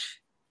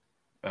watch.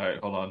 All right,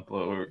 hold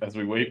on. As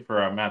we wait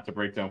for Matt to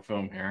break down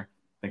film here,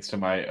 thanks to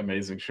my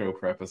amazing show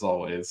prep as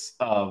always.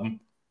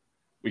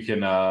 We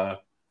can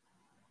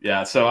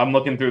so I'm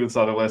looking through this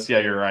other list. Yeah,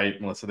 you're right,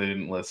 Melissa. They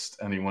didn't list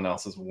anyone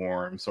else as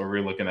warm. So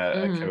we're looking at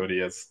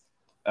Cody as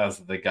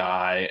the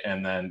guy.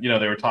 And then, you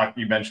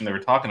mentioned they were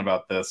talking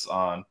about this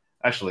on,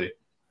 actually,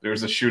 there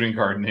was a shooting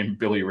guard named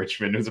Billy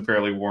Richmond who's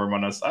apparently warm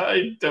on us.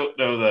 I don't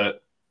know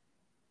that.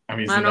 I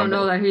mean, I don't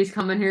know that he's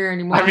coming here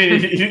anymore. I mean,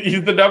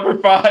 he's the number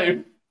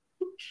 5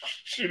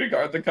 shooting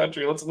guard in the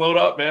country. Let's load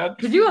up, man.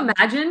 Could you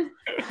imagine?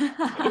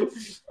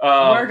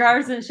 More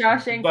guards in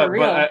Shawshank for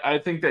real. But I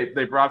think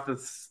they brought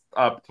this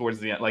up towards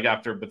the end, like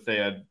after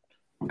Bethea had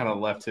kind of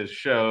left his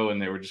show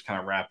and they were just kind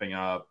of wrapping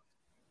up.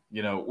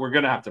 We're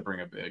going to have to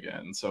bring a big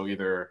in. So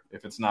either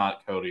if it's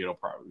not Cody, it'll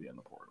probably be in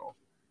the portal.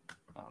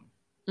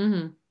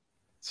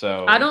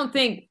 So I don't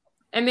think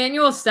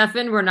Emmanuel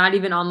Steven, we're not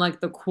even on like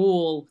the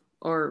cool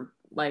or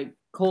like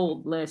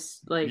cold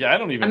list. Like, yeah, I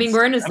don't even. I mean,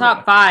 we're in his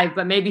top 5,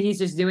 but maybe he's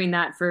just doing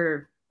that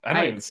for. I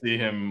don't even see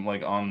him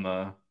like on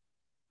the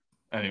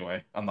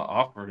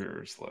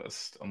offers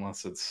list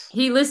unless it's.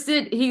 He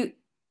listed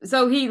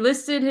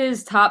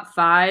his top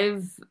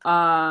 5.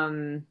 I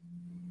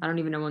don't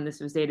even know when this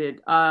was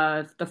dated.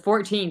 The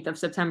 14th of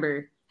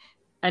September,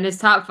 and his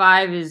top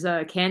 5 is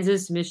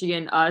Kansas,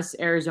 Michigan, us,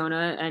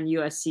 Arizona, and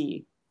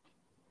USC.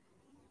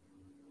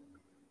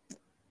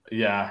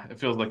 Yeah, it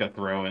feels like a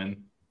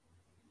throw-in.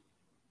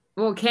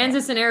 Well,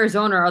 Kansas and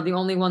Arizona are the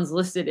only ones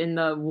listed in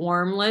the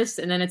warm list,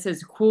 and then it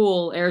says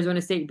cool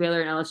Arizona State,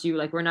 Baylor, and LSU.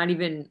 Like we're not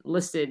even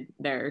listed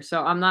there,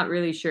 so I'm not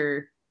really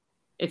sure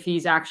if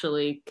he's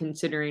actually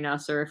considering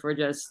us or if we're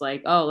just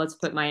like, oh, let's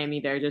put Miami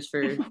there just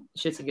for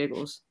shits and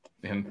giggles.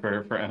 And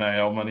for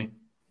NIL money.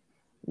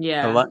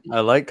 Yeah, I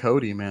like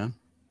Cody, man.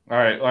 All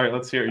right.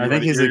 Let's hear it. I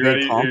think he's a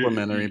good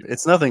complimentary.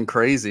 It's nothing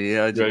crazy.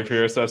 Ready for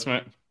your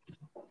assessment?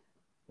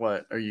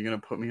 What are you gonna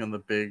put me on the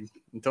big?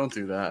 Don't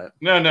do that.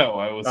 No,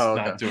 I was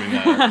not doing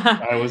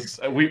that. I was.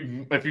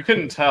 If you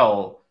couldn't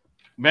tell,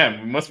 man,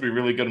 we must be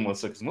really good,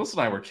 Melissa, because Melissa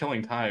and I were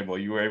killing time while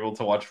you were able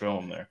to watch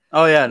film there.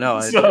 Oh yeah, no.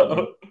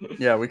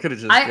 Yeah, we could have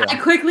just. I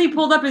quickly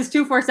pulled up his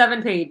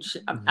 247 page.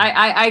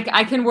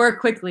 I can work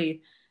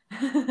quickly.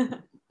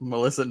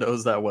 Melissa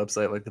knows that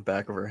website like the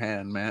back of her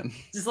hand, man.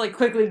 Just like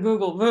quickly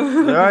Google.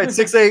 All right,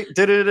 6'8".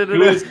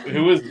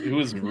 Who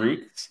is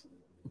Roots?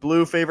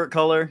 Blue favorite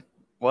color?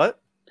 What?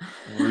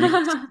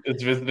 Roots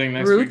is visiting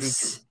next week.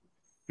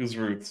 Who's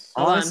Roots?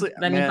 Honestly,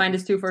 let me find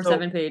his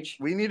 247 page.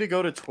 We need to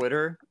go to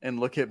Twitter and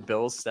look at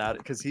Bill's stat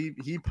because he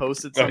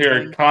posted something.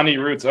 Oh, here, Connie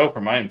Roots. Oh,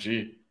 from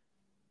IMG.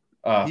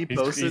 He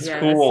posted. He's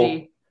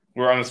cool.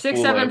 We're on a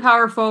 6'7"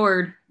 power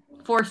forward,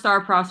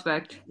 4-star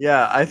prospect.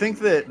 Yeah, I think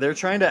that they're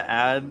trying to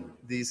add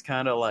these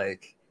kind of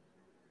like,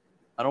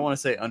 I don't want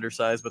to say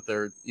undersized, but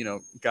they're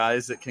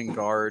guys that can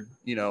guard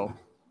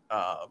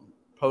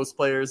post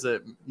players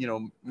that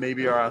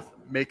maybe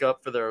make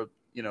up for their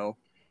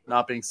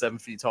not being 7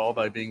 feet tall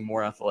by being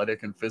more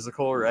athletic and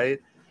physical, right?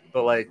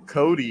 But like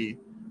Cody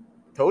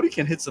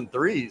can hit some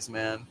threes,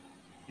 man.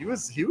 He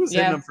was hitting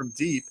them from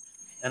deep,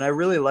 and I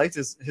really liked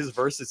his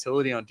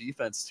versatility on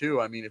defense too.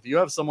 I mean, if you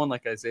have someone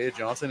like Isaiah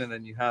Johnson and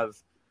then you have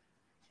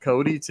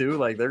Cody too,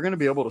 like they're going to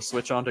be able to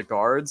switch on to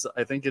guards.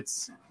 I think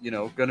it's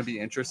going to be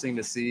interesting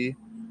to see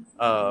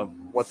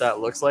what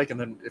that looks like, and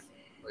then if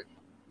like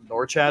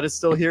Norchad is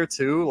still here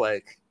too,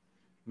 like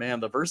man,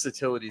 the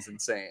versatility is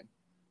insane.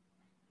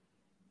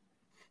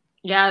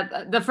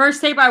 Yeah, the first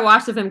tape I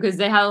watched of him, because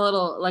they had a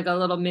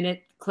little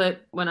minute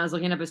clip when I was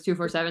looking up his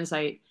 247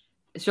 site,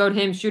 it showed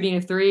him shooting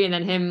a three and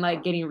then him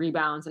like getting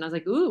rebounds, and I was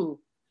like, ooh.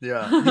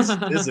 Yeah, he's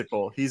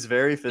physical. He's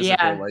very physical.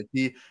 Yeah.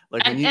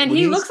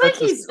 He looks like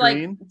he's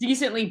like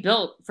decently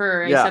built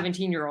for a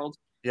 17-year-old.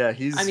 Yeah,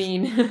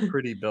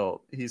 pretty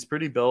built. He's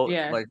pretty built.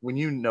 Yeah. Like when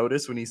you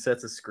notice when he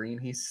sets a screen,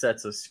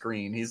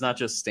 He's not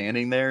just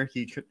standing there.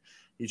 He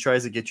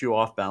tries to get you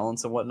off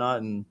balance and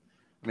whatnot. And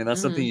I mean,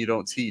 that's something you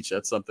don't teach.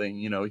 That's something,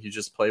 you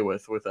just play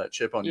with that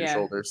chip on your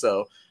shoulder.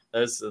 So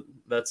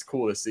that's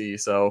cool to see.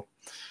 So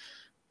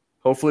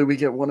hopefully we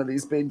get one of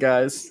these big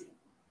guys.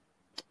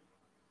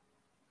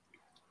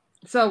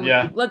 So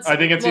yeah, I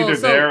think it's either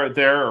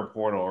there or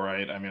portal,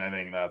 right? I mean, I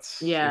think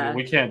that's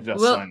we can't just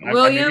sign. We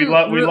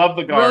love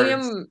the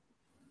guards.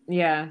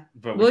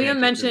 William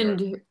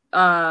mentioned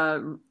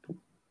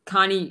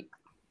Connie.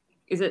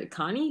 Is it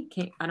Connie?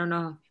 I don't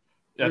know.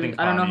 Yeah, I think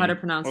I don't know how to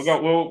pronounce.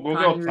 We'll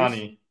go with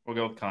Connie. We'll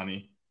go with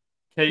Connie.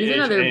 He's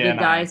another big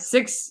guy,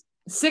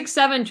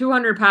 6'7",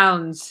 200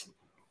 pounds.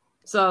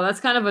 So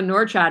that's kind of a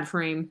Norchad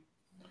frame.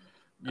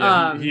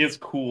 Yeah, he is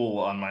cool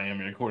on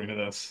Miami according to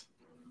this.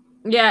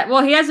 Yeah,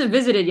 well, he hasn't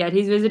visited yet.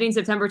 He's visiting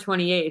September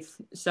 28th,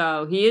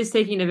 so he is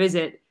taking a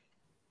visit.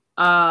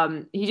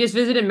 He just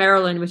visited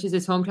Maryland, which is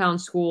his hometown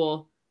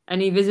school, and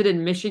he visited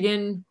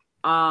Michigan,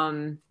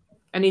 and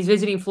he's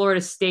visiting Florida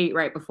State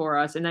right before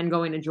us, and then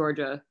going to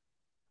Georgia.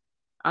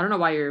 I don't know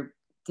why you're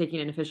taking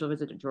an official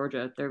visit to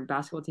Georgia. Their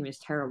basketball team is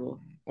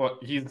terrible. Well,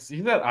 he's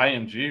at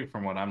IMG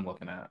from what I'm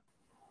looking at.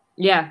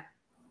 Yeah.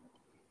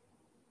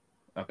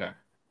 Okay.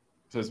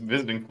 So he's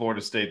visiting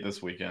Florida State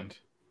this weekend.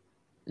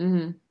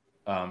 Mm-hmm.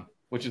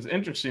 Which is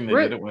interesting. They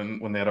did it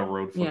when they had a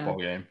road football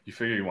game. You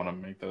figure you want to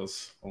make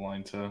those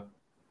aligned to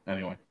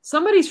anyway.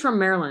 Somebody's from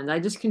Maryland. I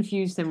just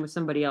confused him with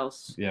somebody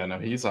else. Yeah, no,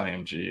 he's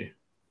IMG.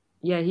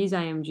 Yeah, he's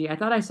IMG. I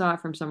thought I saw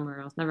it from somewhere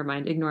else. Never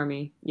mind. Ignore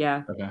me.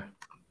 Yeah. Okay.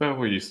 Well,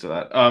 we're used to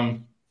that.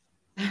 I'm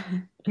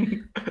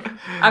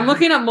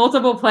looking at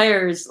multiple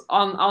players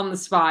on the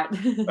spot.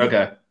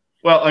 Okay.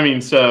 Well, I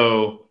mean,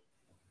 so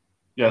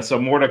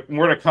more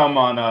to come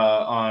on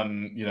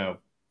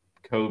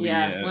Kobe.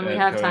 Yeah, when we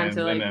have time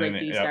to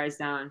break these guys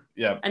down.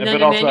 Yeah, and then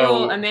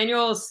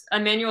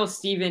Emmanuel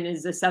Steven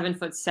is a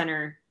 7-foot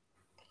center.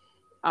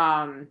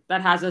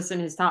 That has us in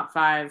his top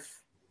 5.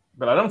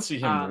 But I don't see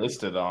him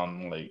listed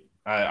on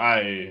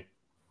I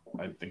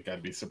think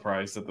I'd be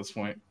surprised at this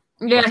point.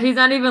 Yeah, he's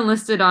not even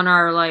listed on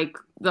our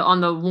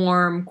on the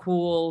warm,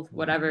 cool,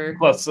 whatever.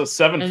 Plus, a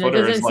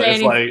 7-footer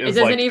it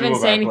doesn't even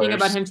say anything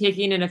about him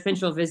taking an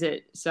official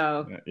visit.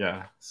 So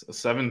yeah,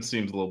 7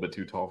 seems a little bit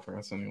too tall for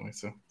us anyway.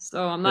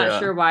 So I'm not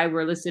sure why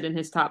we're listed in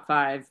his top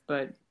 5,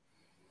 but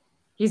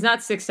he's not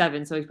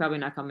 6'7", so he's probably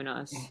not coming to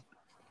us.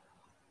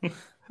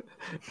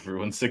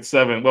 Everyone's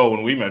 6'7". Well,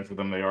 when we measure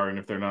them, they are, and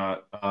if they're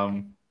not,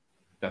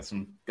 got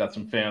some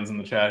fans in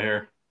the chat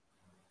here.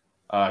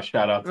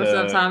 Shout out What's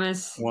up,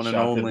 Thomas? One and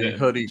only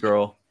hoodie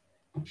girl.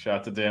 Shout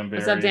out to Dan Barry.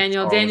 What's up,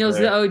 Daniel? Daniel's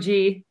the OG,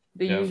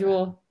 the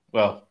usual.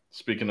 Well,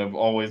 Speaking of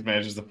always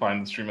manages to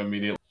find the stream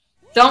immediately.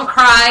 Don't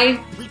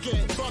cry. We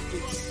get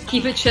buckets.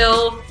 Keep it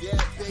chill. Yeah,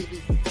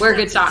 baby. Wear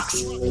good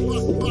socks.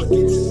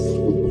 Buckets.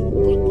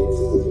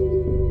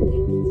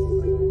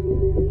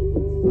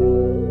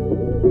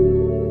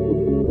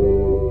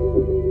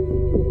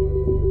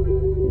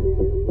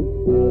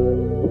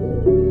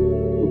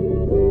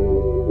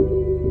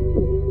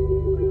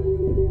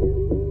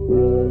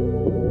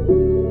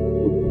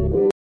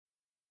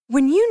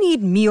 When you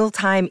need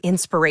mealtime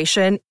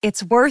inspiration,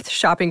 it's worth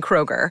shopping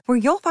Kroger, where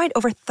you'll find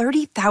over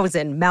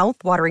 30,000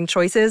 mouth-watering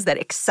choices that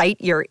excite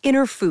your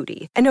inner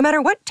foodie. And no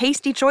matter what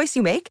tasty choice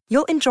you make,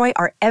 you'll enjoy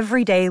our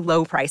everyday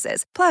low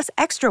prices, plus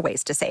extra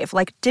ways to save,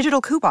 like digital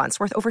coupons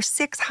worth over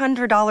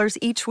 $600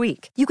 each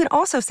week. You can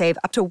also save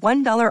up to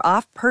 $1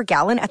 off per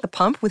gallon at the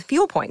pump with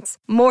fuel points.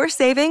 More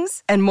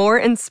savings and more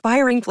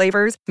inspiring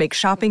flavors make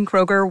shopping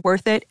Kroger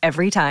worth it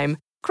every time.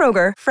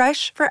 Kroger,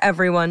 fresh for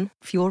everyone.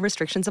 Fuel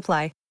restrictions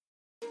apply.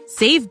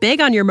 Save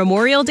big on your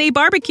Memorial Day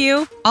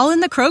barbecue, all in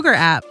the Kroger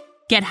app.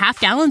 Get half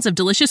gallons of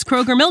delicious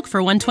Kroger milk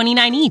for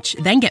 $1.29 each.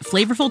 Then get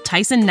flavorful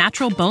Tyson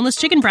natural boneless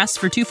chicken breasts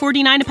for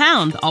 $2.49 a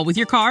pound, all with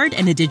your card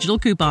and a digital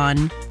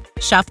coupon.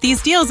 Shop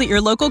these deals at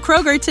your local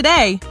Kroger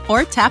today,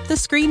 or tap the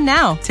screen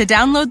now to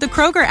download the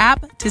Kroger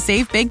app to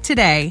save big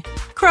today.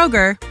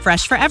 Kroger,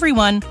 fresh for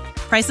everyone.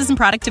 Prices and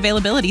product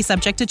availability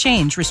subject to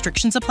change.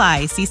 Restrictions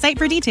apply. See site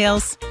for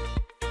details.